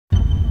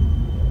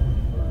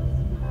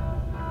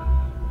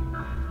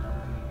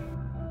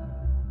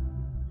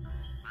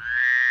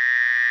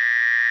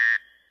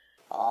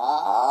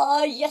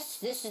Yes,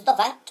 this is the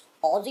Fat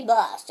Aussie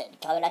Bastard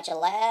coming at you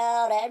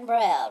loud and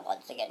proud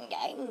once again,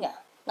 gang.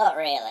 Not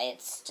really,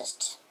 it's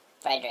just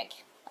Frederick.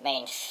 I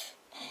mean,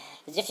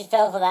 as if you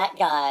fell for that,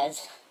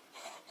 guys.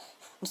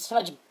 I'm so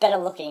much better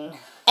looking.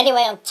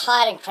 Anyway, I'm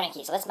tired and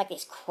cranky, so let's make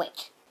this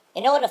quick.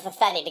 In order for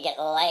Fatty to get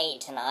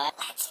laid tonight,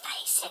 let's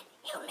face it,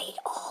 he'll need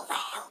all the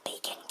help he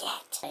can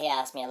get. He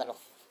asked me a little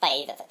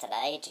favour for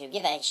today to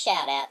give a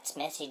shout-out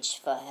message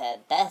for her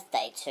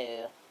birthday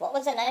to... what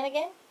was her name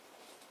again?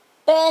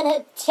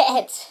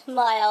 Bernadette,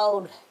 my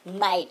old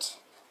mate,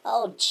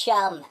 old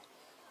chum,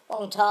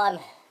 long time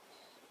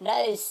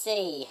no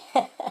see.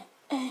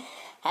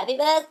 Happy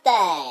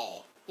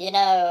birthday! You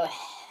know,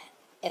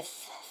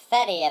 if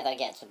Fatty ever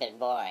gets a bit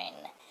boring,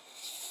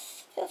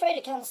 feel free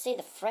to come see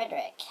the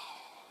Frederick.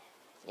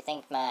 You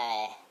think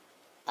my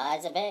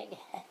eyes are big?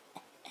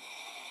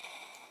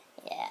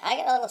 Yeah, I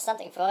got a little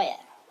something for you.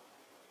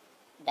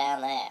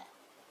 Down there,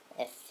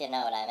 if you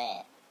know what I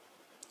mean.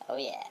 Oh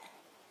yeah.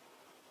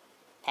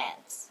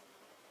 Pants.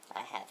 I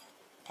have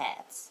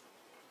pants.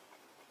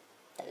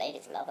 The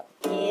ladies love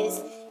them.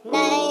 His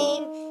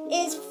name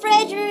is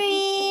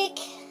Frederick!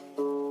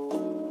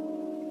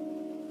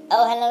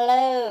 Oh,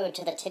 hello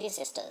to the Titty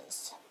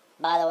Sisters.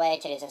 By the way,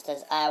 Titty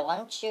Sisters, I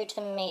want you to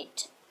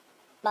meet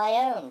my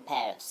own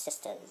pair of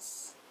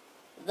sisters.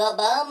 The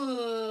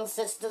Bum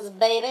Sisters,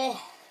 baby.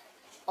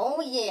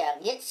 Oh yeah,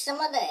 get some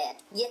of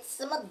that. Get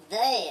some of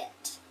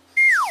that.